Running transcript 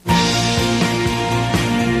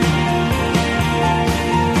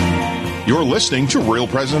You're listening to Real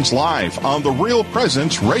Presence Live on the Real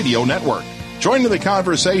Presence Radio Network. Join in the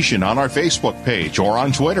conversation on our Facebook page or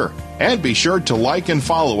on Twitter. And be sure to like and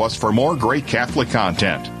follow us for more great Catholic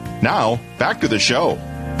content. Now, back to the show.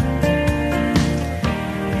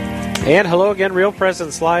 And hello again, Real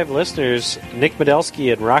Presence Live listeners. Nick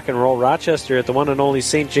Medelsky in Rock and Roll Rochester at the one and only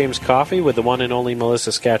St. James Coffee with the one and only Melissa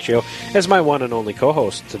Scaccio as my one and only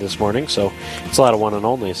co-host to this morning. So it's a lot of one and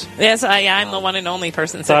onlys. Yes, I'm the one and only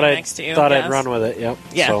person sitting next to you. Thought I'd run with it, yep.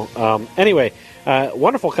 Yeah. So, anyway,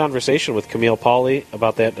 wonderful conversation with Camille Pauley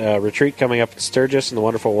about that retreat coming up in Sturgis and the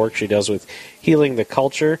wonderful work she does with healing the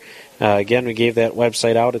culture. Again, we gave that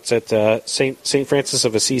website out. It's at St. Francis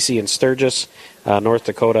of Assisi in Sturgis, North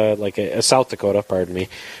Dakota, South Dakota, pardon me.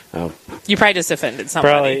 You probably just offended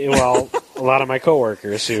somebody. Probably, well, a lot of my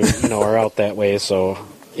coworkers who are out that way, so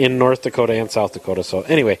in North Dakota and South Dakota. So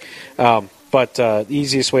anyway, but the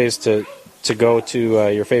easiest way is to go to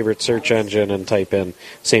your favorite search engine and type in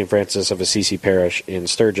St. Francis of Assisi Parish in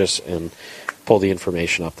Sturgis and pull the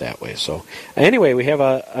information up that way. So anyway, we have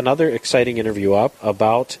another exciting interview up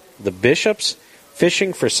about the Bishops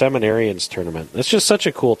Fishing for Seminarians Tournament. That's just such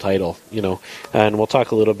a cool title, and we'll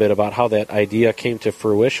talk a little bit about how that idea came to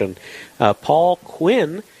fruition. Paul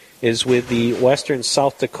Quinn is with the Western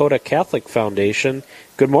South Dakota Catholic Foundation.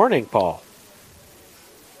 Good morning, Paul.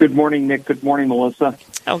 Good morning, Nick. Good morning, Melissa.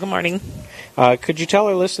 Oh, good morning. Could you tell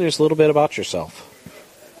our listeners a little bit about yourself?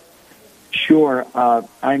 Sure.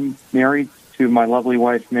 I'm married to my lovely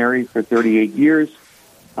wife, Mary, for 38 years.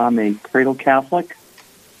 I'm a cradle Catholic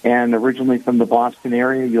and originally from the Boston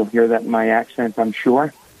area. You'll hear that in my accent, I'm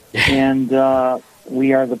sure. And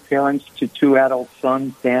we are the parents to two adult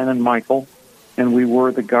sons, Dan and Michael, and we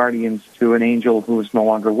were the guardians to an angel who is no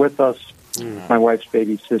longer with us, my wife's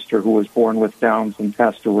baby sister, who was born with Downs and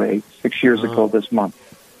passed away 6 years ago this month.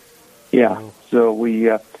 Yeah, so we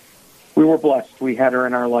were blessed. We had her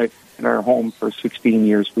in our life, in our home for 16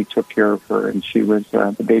 years. We took care of her, and she was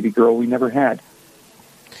the baby girl we never had.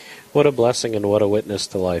 What a blessing and what a witness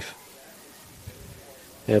to life.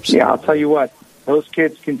 Absolutely. Yeah, I'll tell you what. Those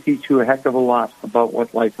kids can teach you a heck of a lot about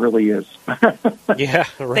what life really is. Yeah,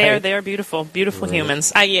 right. They are beautiful, beautiful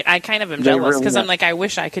humans. I kind of am jealous because I'm like, I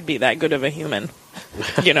wish I could be that good of a human,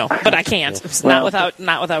 but I can't. It's not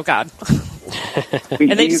without God.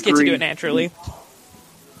 And they just get to do it naturally.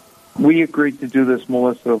 We agreed to do this,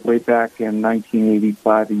 Melissa, way back in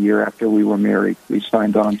 1985, a year after we were married. We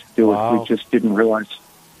signed on to do it. We just didn't realize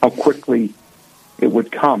how quickly it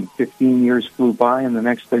would come. 15 years flew by, and the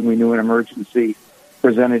next thing we knew, an emergency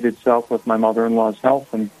presented itself with my mother-in-law's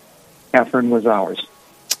health, and Catherine was ours.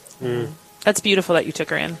 That's beautiful that you took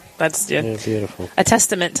her in. That's beautiful. A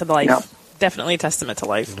testament to life. Yeah. Definitely a testament to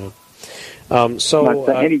life.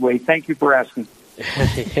 Anyway, thank you for asking.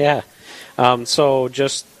 Yeah. So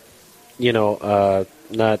just,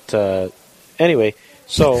 anyway.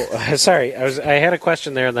 So, sorry, I had a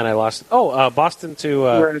question there and then I lost it. Boston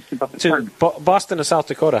Boston to South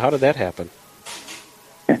Dakota. How did that happen?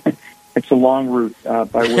 It's a long route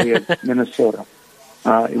by way of Minnesota.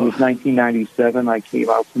 It was 1997. I came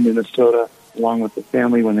out to Minnesota along with the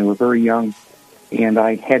family when they were very young, and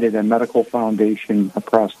I headed a medical foundation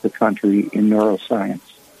across the country in neuroscience.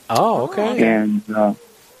 Oh, okay. And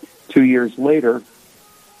 2 years later,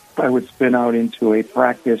 I would spin out into a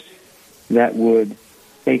practice that would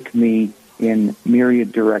take me in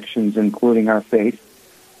myriad directions, including our faith,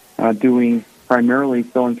 doing primarily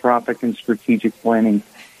philanthropic and strategic planning,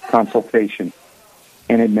 consultation,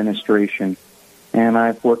 and administration. And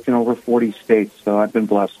I've worked in over 40 states, so I've been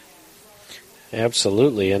blessed.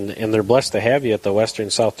 Absolutely, and they're blessed to have you at the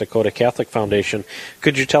Western South Dakota Catholic Foundation.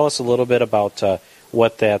 Could you tell us a little bit about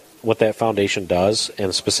what that foundation does,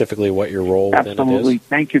 and specifically what your role within it is? Absolutely.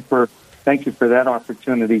 Thank you for that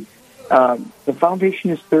opportunity. The foundation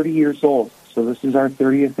is 30 years old, so this is our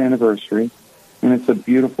 30th anniversary, and it's a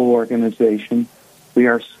beautiful organization. We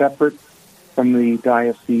are separate from the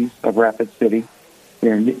Diocese of Rapid City.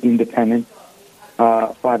 We're independent,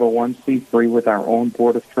 501c3 with our own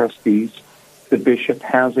board of trustees. The bishop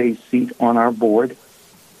has a seat on our board,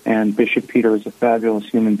 and Bishop Peter is a fabulous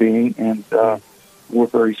human being, and we're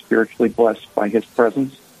very spiritually blessed by his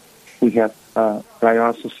presence. We have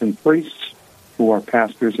diocesan priests who are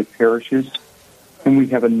pastors at parishes, and we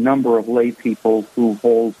have a number of lay people who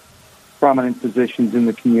hold prominent positions in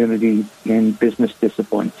the community in business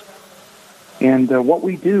disciplines. And what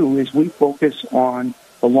we do is we focus on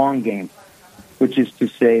the long game, which is to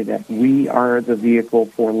say that we are the vehicle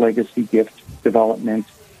for legacy gift development,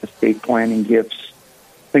 estate planning gifts,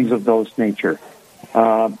 things of those nature.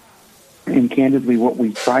 And candidly, what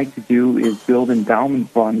we try to do is build endowment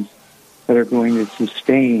funds that are going to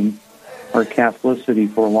sustain our Catholicity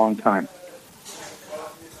for a long time.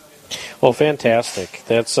 Well, fantastic.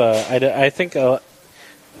 That's I think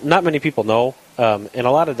not many people know, and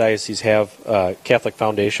a lot of dioceses have Catholic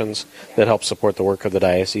foundations that help support the work of the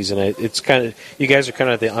diocese, and it's kind of, you guys are kind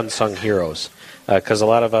of the unsung heroes, because a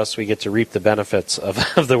lot of us, we get to reap the benefits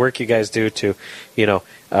of the work you guys do to,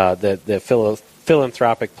 the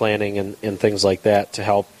philanthropic planning and things like that to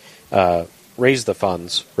help raise the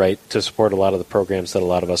funds, right, to support a lot of the programs that a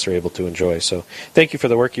lot of us are able to enjoy. So thank you for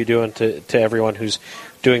the work you're doing to everyone who's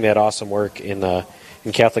doing that awesome work in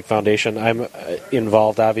Catholic Foundation. I'm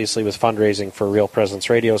involved, obviously, with fundraising for Real Presence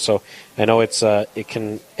Radio, so I know it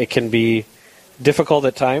can be difficult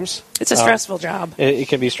at times. It's a stressful job. It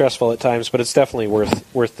can be stressful at times, but it's definitely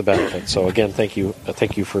worth the benefit. So again, thank you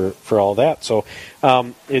for all that. So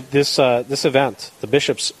this event, the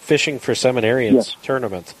Bishops Fishing for Seminarians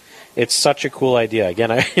Tournament, it's such a cool idea.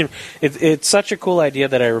 Again, it's such a cool idea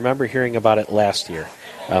that I remember hearing about it last year.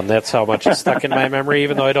 That's how much it's stuck in my memory.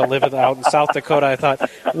 Even though I don't live out in South Dakota, I thought,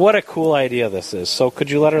 what a cool idea this is. So could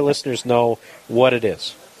you let our listeners know what it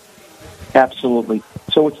is? Absolutely.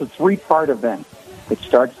 So it's a 3-part event. It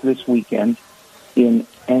starts this weekend in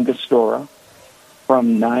Angostura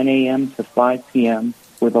from 9 a.m. to 5 p.m.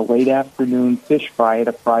 with a late afternoon fish fry at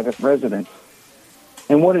a private residence.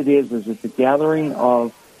 And what it is it's a gathering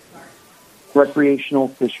of recreational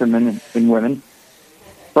fishermen and women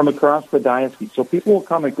from across the diocese. So people will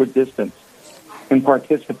come a good distance and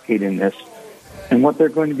participate in this. And what they're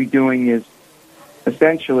going to be doing is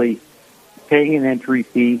essentially paying an entry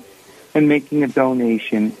fee and making a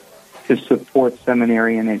donation to support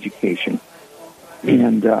seminarian education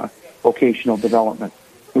and vocational development,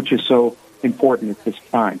 which is so important at this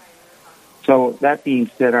time. So that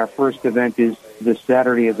being said, our first event is this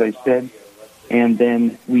Saturday, as I said, and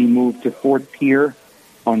then we move to Fort Pierre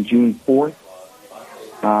on June 4th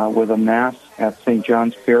with a Mass at St.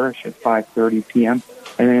 John's Parish at 5:30 p.m.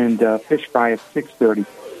 and fish fry at 6:30.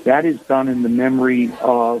 That is done in the memory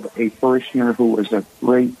of a parishioner who was a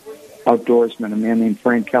great outdoorsman, a man named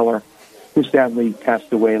Frank Keller, who sadly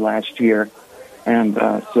passed away last year. And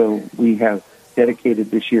so we have dedicated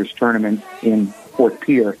this year's tournament in Fort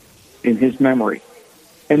Pierre in his memory.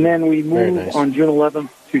 And then we move on June 11th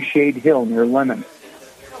to Shade Hill near Lemon.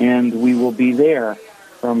 And we will be there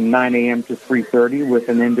from 9 a.m. to 3:30 with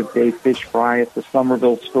an end-of-day fish fry at the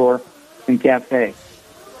Somerville Store and Cafe.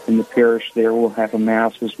 In the parish there, we'll have a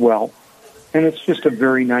Mass as well. And it's just a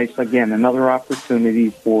very nice, again, another opportunity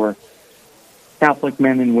for Catholic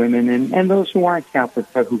men and women and those who aren't Catholic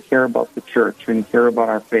but who care about the church and care about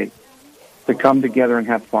our faith to come together and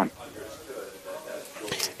have fun.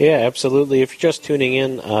 Yeah, absolutely. If you're just tuning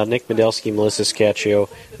in, Nick Medelsky, Melissa Scaccio,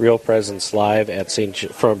 Real Presence Live at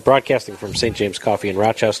broadcasting from St. James Coffee in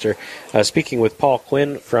Rochester, speaking with Paul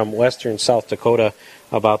Quinn from Western South Dakota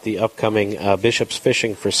about the upcoming Bishops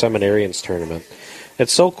Fishing for Seminarians tournament.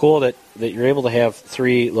 It's so cool that you're able to have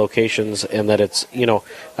 3 locations and that it's,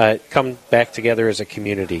 come back together as a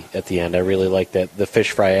community at the end. I really like that, the fish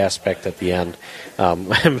fry aspect at the end.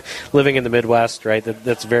 Living in the Midwest, right,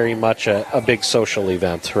 that's very much a big social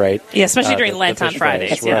event, right? Yeah, especially during Lent on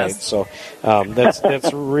Fridays. Right. Yes. So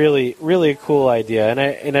that's really, really a cool idea.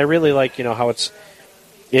 And I really like, how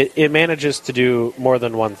it manages to do more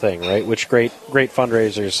than one thing, right, which great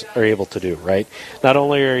fundraisers are able to do, right? Not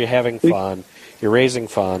only are you having fun, you're raising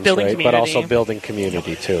funds, right? But also building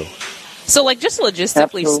community, too. So, just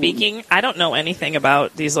logistically speaking, I don't know anything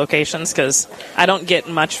about these locations because I don't get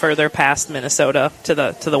much further past Minnesota to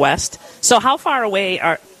the west. So how far away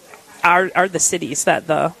are the cities that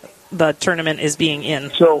the tournament is being in,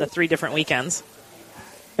 the 3 different weekends?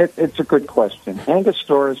 It's a good question.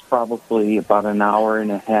 Angostura is probably about an hour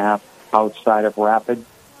and a half outside of Rapid.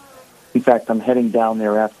 In fact, I'm heading down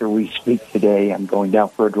there after we speak today. I'm going down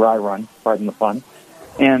for a dry run, pardon the pun,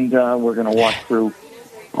 and we're going to walk through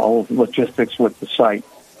all of logistics with the site.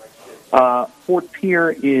 Fort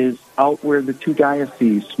Pierre is out where the 2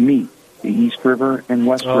 dioceses meet, the East River and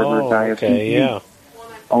West River dioceses. Okay, yeah.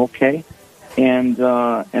 Okay, and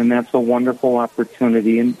that's a wonderful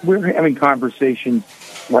opportunity. And we're having conversations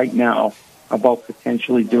right now about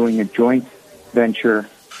potentially doing a joint venture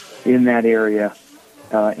in that area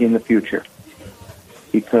in the future,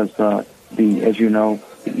 because as you know,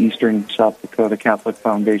 the Eastern South Dakota Catholic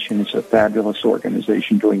Foundation is a fabulous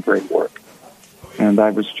organization doing great work. And I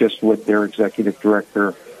was just with their executive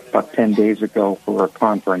director about 10 days ago for a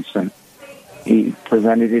conference, and he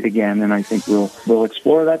presented it again, and I think we'll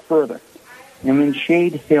explore that further. And then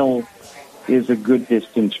Shade Hill is a good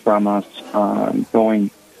distance from us,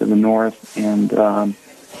 going to the north, and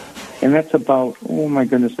that's about, oh my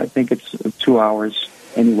goodness, I think it's 2 hours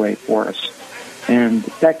anyway for us. And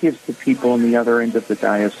that gives the people on the other end of the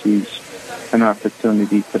diocese an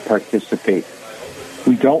opportunity to participate.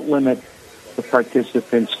 We don't limit the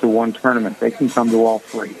participants to one tournament. They can come to all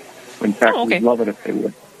three. In fact, we'd love it if they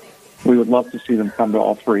would. We would love to see them come to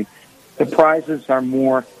all three. The prizes are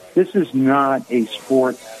more, this is not a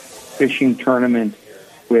sport fishing tournament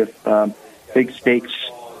with big stakes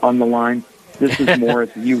on the line. This is more, as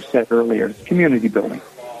you said earlier, it's community building.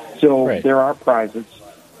 So there are prizes,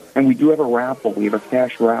 and we do have a raffle. We have a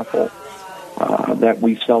cash raffle that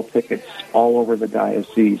we sell tickets all over the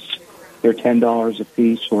diocese. They're $10 a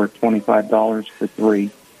piece or $25 for three.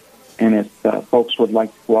 And if folks would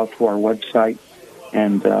like to go out to our website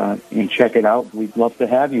and check it out, we'd love to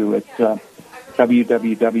have you at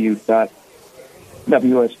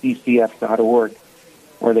www.wsdcf.org,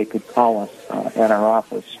 or they could call us at our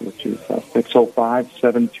office, which is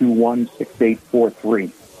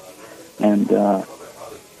 605-721-6843.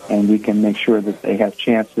 And we can make sure that they have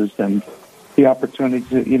chances and the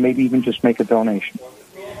opportunity to maybe even just make a donation.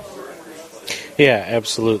 Yeah,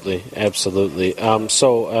 absolutely.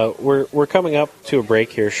 So we're coming up to a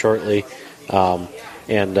break here shortly, and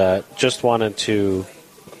just wanted to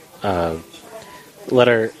let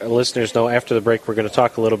our listeners know after the break we're going to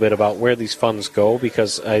talk a little bit about where these funds go,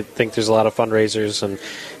 because I think there's a lot of fundraisers, and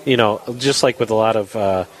just like with a lot of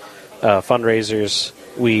fundraisers,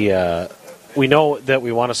 we know that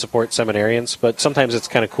we want to support seminarians, but sometimes it's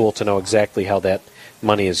kind of cool to know exactly how that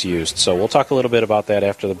money is used. So we'll talk a little bit about that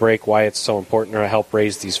after the break, why it's so important to help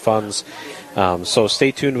raise these funds. So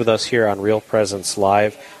stay tuned with us here on Real Presence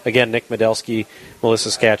Live. Again, Nick Medelsky, Melissa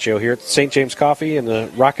Scaccio here at St. James Coffee in the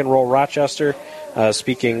Rock and Roll Rochester,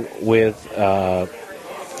 speaking with, and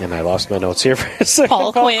I lost my notes here for a second.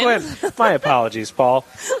 Paul Quinn. My apologies, Paul.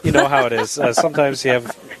 You know how it is. Sometimes you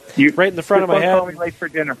have right in the front of my head. Call me late for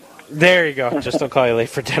dinner. There you go. Just don't call you late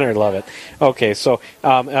for dinner. Love it. Okay, so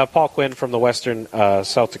Paul Quinn from the Western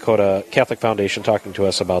South Dakota Catholic Foundation talking to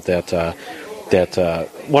us about that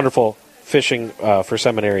wonderful Fishing for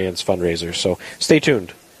Seminarians fundraiser. So stay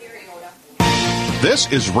tuned. This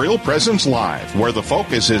is Real Presence Live, where the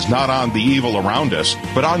focus is not on the evil around us,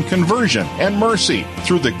 but on conversion and mercy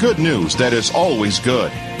through the good news that is always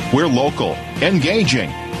good. We're local,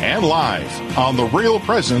 engaging, and live on the Real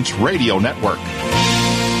Presence Radio Network.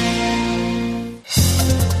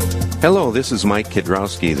 Hello, this is Mike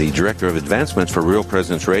Kidrowski, the Director of Advancements for Real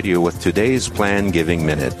Presence Radio with today's Plan Giving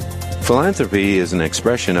Minute. Philanthropy is an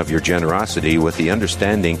expression of your generosity with the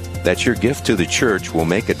understanding that your gift to the church will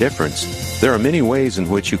make a difference. There are many ways in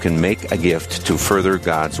which you can make a gift to further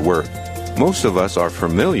God's work. Most of us are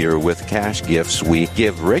familiar with cash gifts we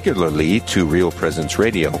give regularly to Real Presence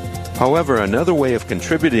Radio. However, another way of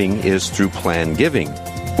contributing is through plan giving,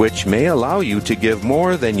 which may allow you to give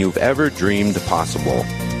more than you've ever dreamed possible.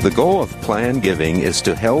 The goal of plan giving is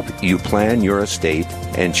to help you plan your estate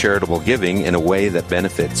and charitable giving in a way that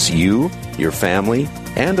benefits you, your family,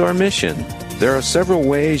 and our mission. There are several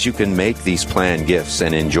ways you can make these planned gifts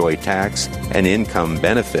and enjoy tax and income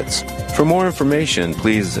benefits. For more information,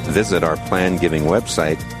 please visit our plan giving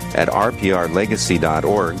website at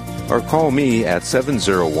rprlegacy.org or call me at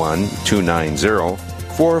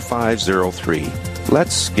 701-290-4503.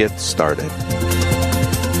 Let's get started.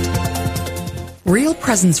 Real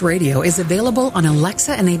Presence Radio is available on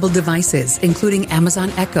Alexa-enabled devices, including Amazon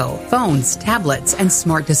Echo, phones, tablets, and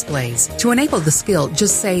smart displays. To enable the skill,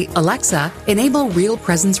 just say, Alexa, enable Real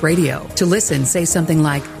Presence Radio. To listen, say something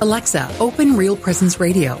like, Alexa, open Real Presence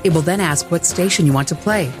Radio. It will then ask what station you want to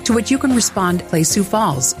play, to which you can respond, play Sioux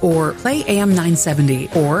Falls, or play AM 970,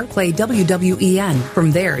 or play WWEN.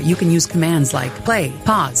 From there, you can use commands like play,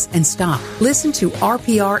 pause, and stop. Listen to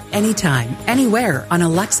RPR anytime, anywhere on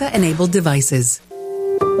Alexa-enabled devices.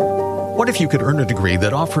 What if you could earn a degree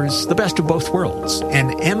that offers the best of both worlds,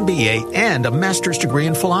 an MBA and a master's degree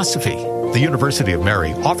in philosophy? The University of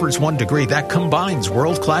Mary offers one degree that combines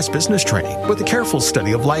world-class business training with a careful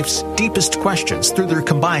study of life's deepest questions through their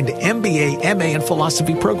combined MBA, MA, and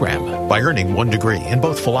philosophy program. By earning one degree in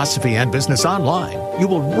both philosophy and business online, you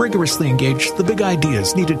will rigorously engage the big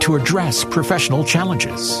ideas needed to address professional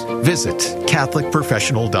challenges. Visit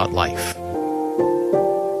CatholicProfessional.life.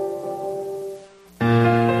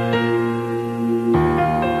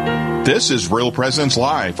 This is Real Presence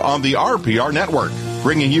Live on the RPR Network,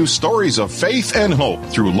 bringing you stories of faith and hope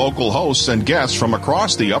through local hosts and guests from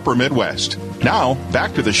across the upper Midwest. Now,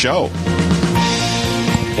 back to the show.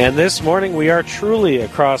 And this morning we are truly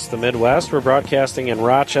across the Midwest. We're broadcasting in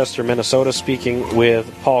Rochester, Minnesota, speaking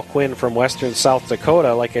with Paul Quinn from Western South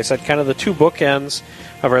Dakota. Like I said, kind of the two bookends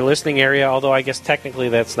of our listening area, although I guess technically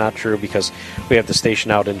that's not true because we have the station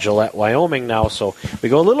out in Gillette, Wyoming now, so we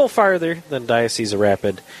go a little farther than Diocese of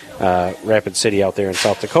Rapid City out there in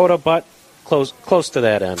South Dakota, but close to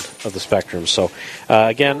that end of the spectrum. So,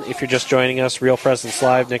 again, if you're just joining us, Real Presence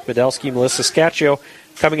Live, Nick Bedelsky, Melissa Scaccio,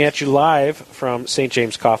 coming at you live from St.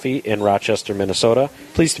 James Coffee in Rochester, Minnesota.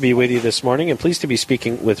 Pleased to be with you this morning, and pleased to be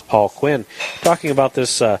speaking with Paul Quinn, talking about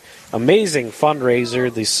this amazing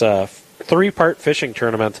fundraiser, this three-part fishing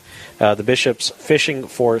tournament, the Bishop's Fishing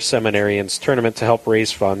for Seminarians tournament to help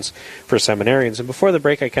raise funds for seminarians. And before the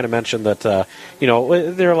break, I kind of mentioned that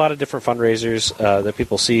there are a lot of different fundraisers that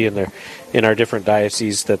people see in our different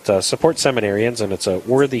dioceses that support seminarians, and it's a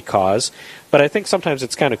worthy cause. But I think sometimes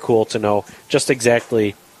it's kind of cool to know just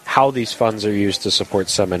exactly how these funds are used to support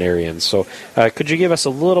seminarians. So could you give us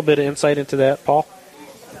a little bit of insight into that, Paul?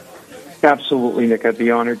 Absolutely, Nick. I'd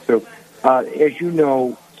be honored to. As you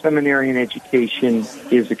know, seminarian education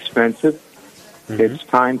is expensive. Mm-hmm. It's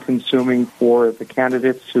time-consuming for the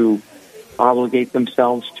candidates who obligate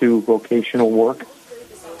themselves to vocational work.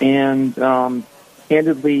 And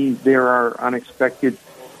candidly, there are unexpected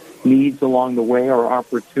needs along the way or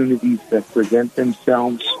opportunities that present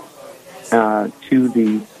themselves to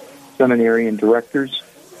the seminarian directors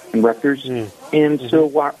and rectors. Mm-hmm. And so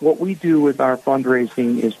what we do with our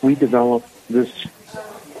fundraising is we develop this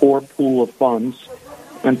core pool of funds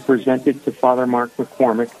and present it to Father Mark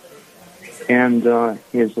McCormick and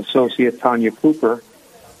his associate Tanya Cooper.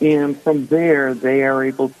 And from there, they are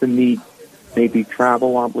able to meet maybe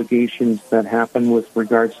travel obligations that happen with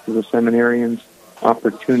regards to the seminarians,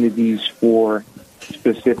 opportunities for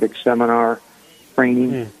specific seminar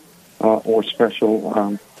training or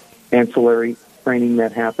special ancillary training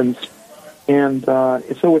that happens. And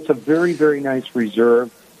so it's a very, very nice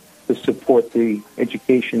reserve to support the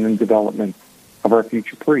education and development of our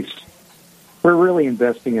future priests. We're really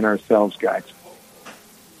investing in ourselves, guys.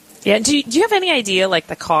 Yeah, do you have any idea, like,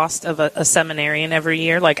 the cost of a seminarian every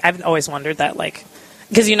year? Like, I've always wondered that, like,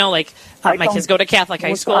 because, my kids go to Catholic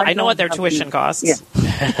high school. I know what their tuition costs.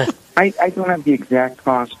 Yeah. I don't have the exact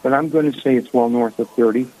cost, but I'm going to say it's well north of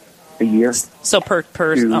 $30 a year. So per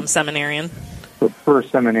seminarian? Per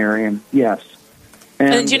seminarian, yes.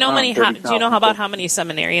 And do you know how many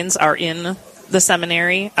seminarians are in the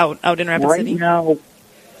seminary out in Rapid City?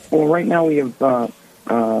 Right now we have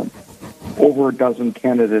over a dozen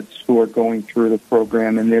candidates who are going through the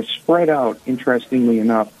program, and they're spread out, interestingly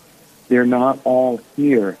enough. They're not all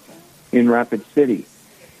here in Rapid City.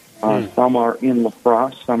 Some are in La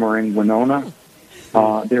Crosse, some are in Winona.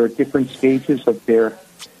 There are different stages of their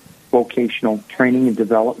vocational training and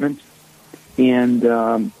development, and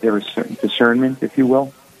there is certain discernment, if you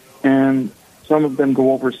will. And some of them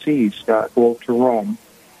go overseas, go to Rome,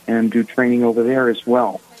 and do training over there as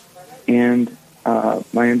well. And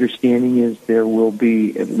my understanding is there will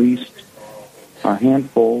be at least a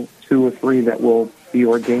handful, 2 or 3, that will be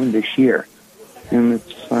ordained this year. And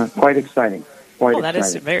it's quite exciting. That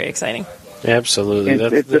is very exciting. Absolutely.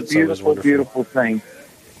 It's a beautiful, beautiful thing.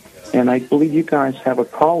 And I believe you guys have a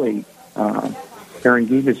colleague, Karen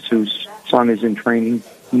Gibas, whose son is in training.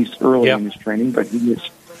 He's early in his training, but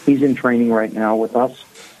he's in training right now with us.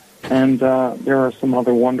 And there are some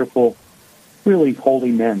other wonderful, really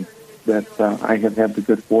holy men that I have had the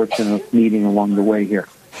good fortune of meeting along the way here.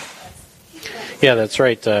 Yeah, that's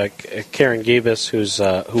right. Karen Gibas,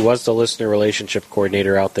 who was the listener relationship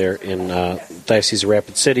coordinator out there in Diocese of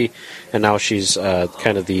Rapid City, and now she's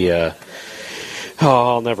kind of the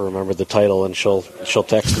I'll never remember the title, and she'll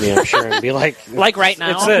text me, I'm sure, and be like, like right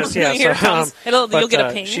now. It's this, yeah. Here it comes. You'll get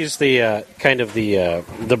a ping. She's the kind of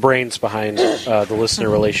the brains behind the listener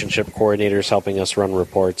relationship coordinators, helping us run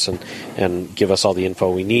reports and give us all the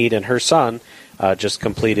info we need. And her son just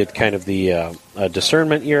completed kind of the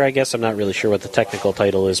discernment year, I guess. I'm not really sure what the technical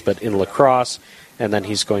title is, but in La Crosse, and then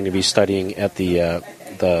he's going to be studying at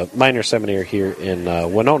the minor seminary here in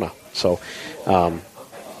Winona. So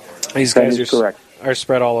these guys are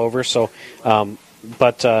spread all over. So,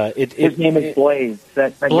 his name is Blaze.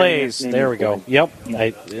 Blaze. There we go. Yep.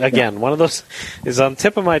 One of those is on the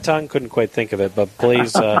tip of my tongue. Couldn't quite think of it, but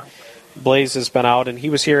Blaze. Blaze has been out, and he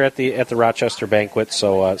was here at the Rochester banquet.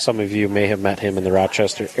 So some of you may have met him in the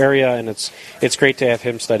Rochester area, and it's great to have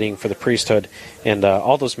him studying for the priesthood, and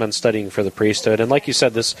all those men studying for the priesthood. And like you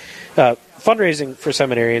said, this fundraising for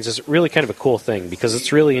seminarians is really kind of a cool thing because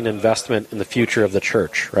it's really an investment in the future of the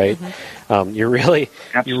church, right? Mm-hmm. You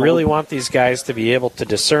really want these guys to be able to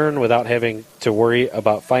discern without having to worry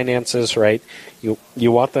about finances, right?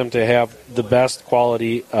 You want them to have the best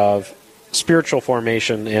quality of spiritual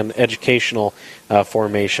formation and educational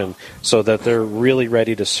formation, so that they're really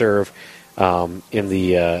ready to serve in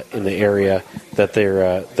the area that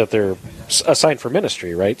they're assigned for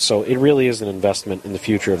ministry, right? So it really is an investment in the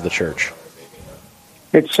future of the church.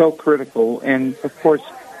 It's so critical, and of course,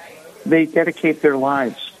 they dedicate their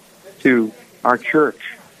lives to our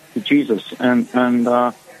church, to Jesus, and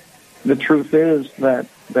the truth is that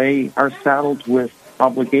they are saddled with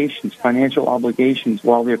obligations, financial obligations,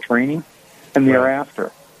 while they're training and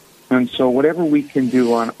thereafter. And so whatever we can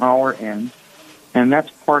do on our end, and that's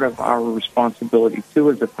part of our responsibility too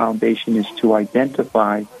as a foundation, is to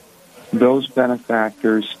identify those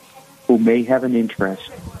benefactors who may have an interest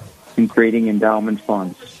in creating endowment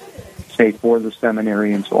funds, say for the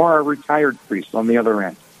seminarians or our retired priests on the other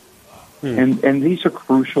end. And these are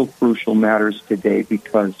crucial matters today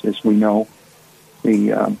because, as we know,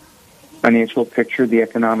 the financial picture, the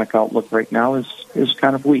economic outlook right now is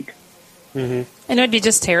kind of weak. And it would be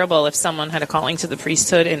just terrible if someone had a calling to the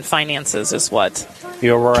priesthood and finances is what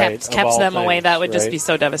kept them away. That would just be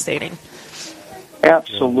so devastating.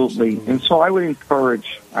 Absolutely. And so I would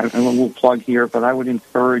encourage, and a little plug here, but I would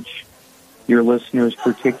encourage your listeners,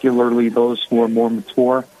 particularly those who are more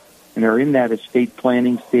mature and are in that estate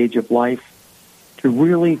planning stage of life, to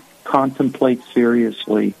really contemplate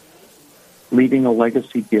seriously leaving a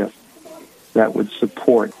legacy gift that would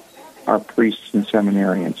support our priests and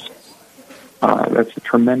seminarians. That's a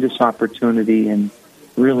tremendous opportunity, and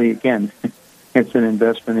really, again, it's an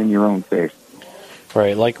investment in your own faith.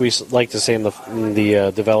 Right, like we like to say in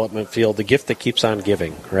the development field, the gift that keeps on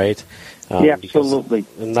giving, right? Yeah, absolutely.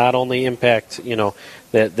 Not only impact,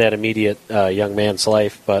 that immediate young man's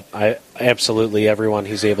life, but absolutely everyone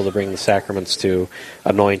he's able to bring the sacraments to,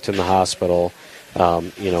 anoint in the hospital,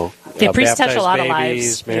 the priests touch a lot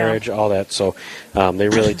babies, of lives, marriage, all that. So they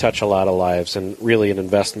really touch a lot of lives, and really an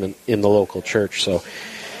investment in the local church. So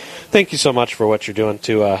thank you so much for what you're doing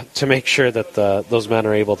to make sure that those men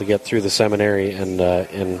are able to get through the seminary and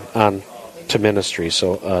on to ministry.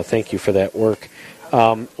 So thank you for that work.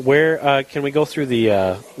 Where can we go through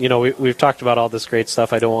the? We've talked about all this great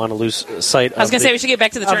stuff. I don't want to lose sight. I was going to say we should get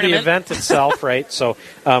back to the tournament. The event itself, right? So,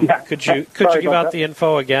 could you give out the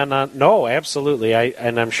info again? No, absolutely.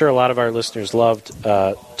 I'm sure a lot of our listeners loved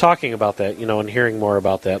talking about that, and hearing more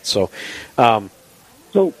about that. So,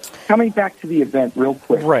 so coming back to the event real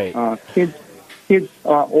quick, right? Kids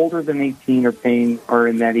older than 18 are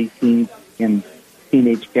in that 18 and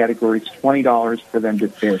teenage category. It's $20 for them to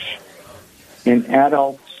fish. And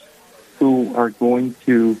adults who are going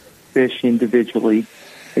to fish individually,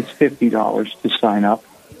 it's $50 to sign up.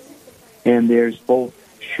 And there's both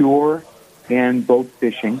shore and boat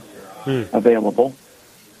fishing available.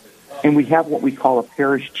 And we have what we call a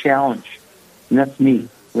parish challenge. And that's neat,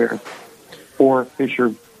 where 4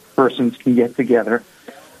 fisher persons can get together.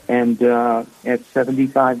 And at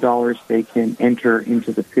 $75, they can enter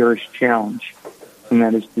into the parish challenge. And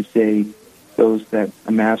that is to say, those that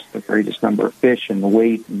amass the greatest number of fish and the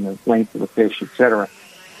weight and the length of the fish, etc.,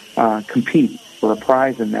 compete for a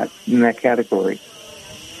prize in that category.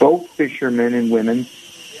 Both fishermen and women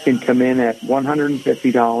can come in at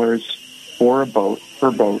 $150 for a boat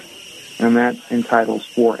per boat, and that entitles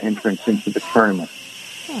 4 entrants into the tournament.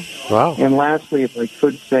 Wow! And lastly, if I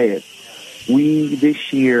could say it, we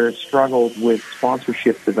this year struggled with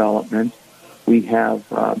sponsorship development. We have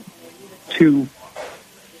 2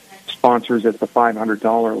 sponsors at the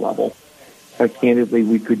 $500 level. But candidly,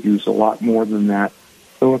 we could use a lot more than that.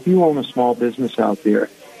 So if you own a small business out there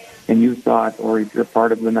and you thought, or if you're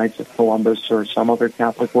part of the Knights of Columbus or some other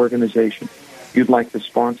Catholic organization, you'd like to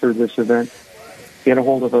sponsor this event, get a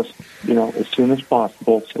hold of us, as soon as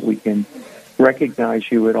possible so we can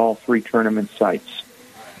recognize you at all 3 tournament sites.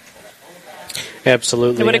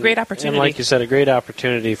 Absolutely. What a great opportunity. And like you said, a great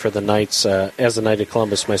opportunity for the Knights. As a Knight of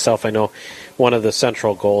Columbus myself, I know one of the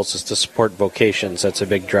central goals is to support vocations. That's a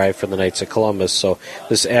big drive for the Knights of Columbus. So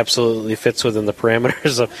this absolutely fits within the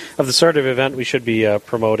parameters of the sort of event we should be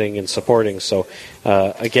promoting and supporting. So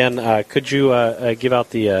again, could you give out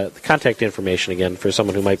the contact information again for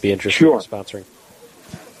someone who might be interested in sponsoring?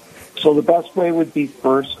 So the best way would be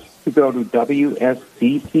first to go to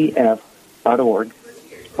WSDTF.org.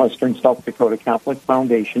 Western South Dakota Catholic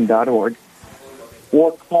Foundation.org,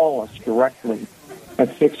 or call us directly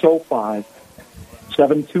at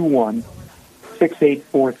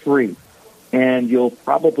 605-721-6843. And you'll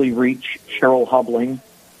probably reach Cheryl Hubling,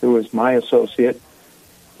 who is my associate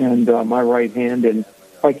and my right hand, and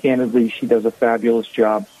quite candidly, she does a fabulous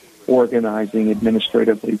job organizing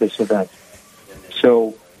administratively this event.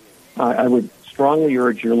 So I would strongly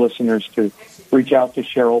urge your listeners to reach out to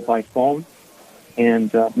Cheryl by phone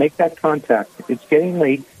and make that contact. It's getting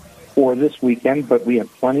late for this weekend, but we have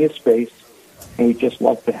plenty of space, and we just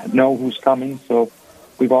love to know who's coming. So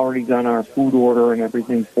we've already done our food order and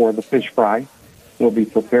everything for the fish fry. We'll be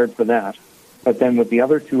prepared for that. But then with the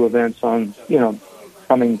other two events on,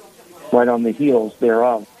 coming right on the heels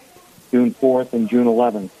thereof, June 4th and June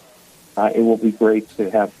 11th, it will be great to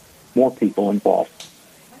have more people involved.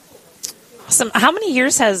 Awesome. How many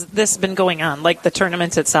years has this been going on, like the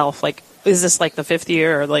tournament itself? Like, is this like the 5th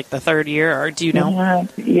year or like the 3rd year, or do you know?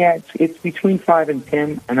 It's between 5 and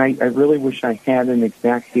 10, and I really wish I had an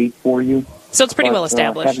exact date for you. So it's pretty well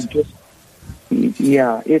established.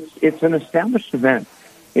 It's an established event,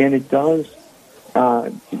 and it does,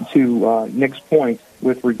 to Nick's point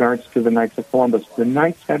with regards to the Knights of Columbus, the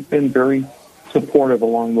Knights have been very supportive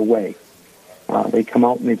along the way. They come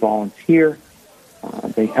out and they volunteer.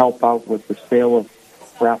 They help out with the sale of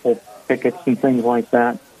raffle tickets and things like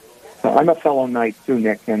that. I'm a fellow Knight too,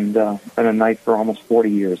 Nick, and been a Knight for almost 40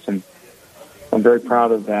 years, and I'm very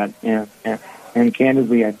proud of that. And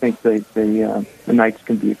candidly, I think the Knights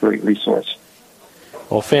can be a great resource.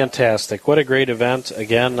 Well, fantastic. What a great event.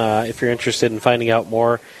 Again, if you're interested in finding out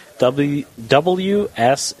more, WSDCF,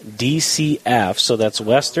 so that's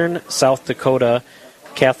Western South Dakota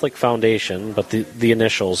Catholic Foundation, but the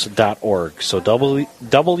initials .org. So WSDCF.org,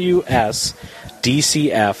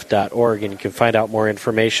 and you can find out more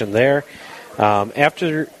information there.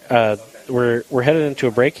 After we're headed into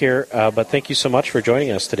a break here, but thank you so much for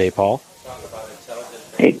joining us today, Paul.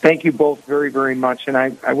 Hey, thank you both very, very much. And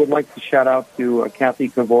I would like to shout out to Kathy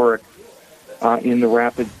Kavorik in the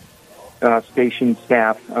Rapid station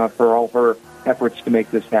staff for all her efforts to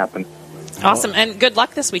make this happen. Awesome, and good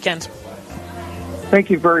luck this weekend. Thank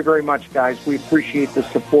you very, very much, guys. We appreciate the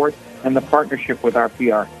support and the partnership with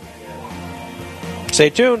RPR. Stay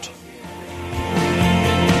tuned.